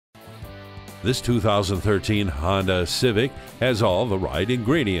This 2013 Honda Civic has all the right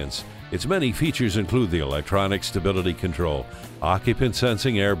ingredients. Its many features include the electronic stability control, occupant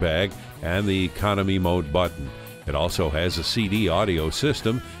sensing airbag, and the economy mode button. It also has a CD audio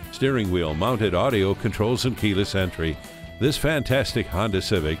system, steering wheel mounted audio controls, and keyless entry. This fantastic Honda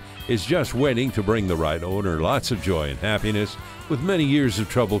Civic is just waiting to bring the right owner lots of joy and happiness with many years of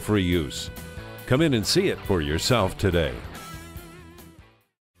trouble-free use. Come in and see it for yourself today.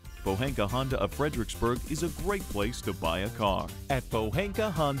 Pohanka Honda of Fredericksburg is a great place to buy a car. At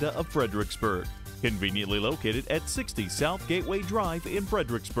Pohanka Honda of Fredericksburg, conveniently located at 60 South Gateway Drive in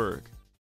Fredericksburg.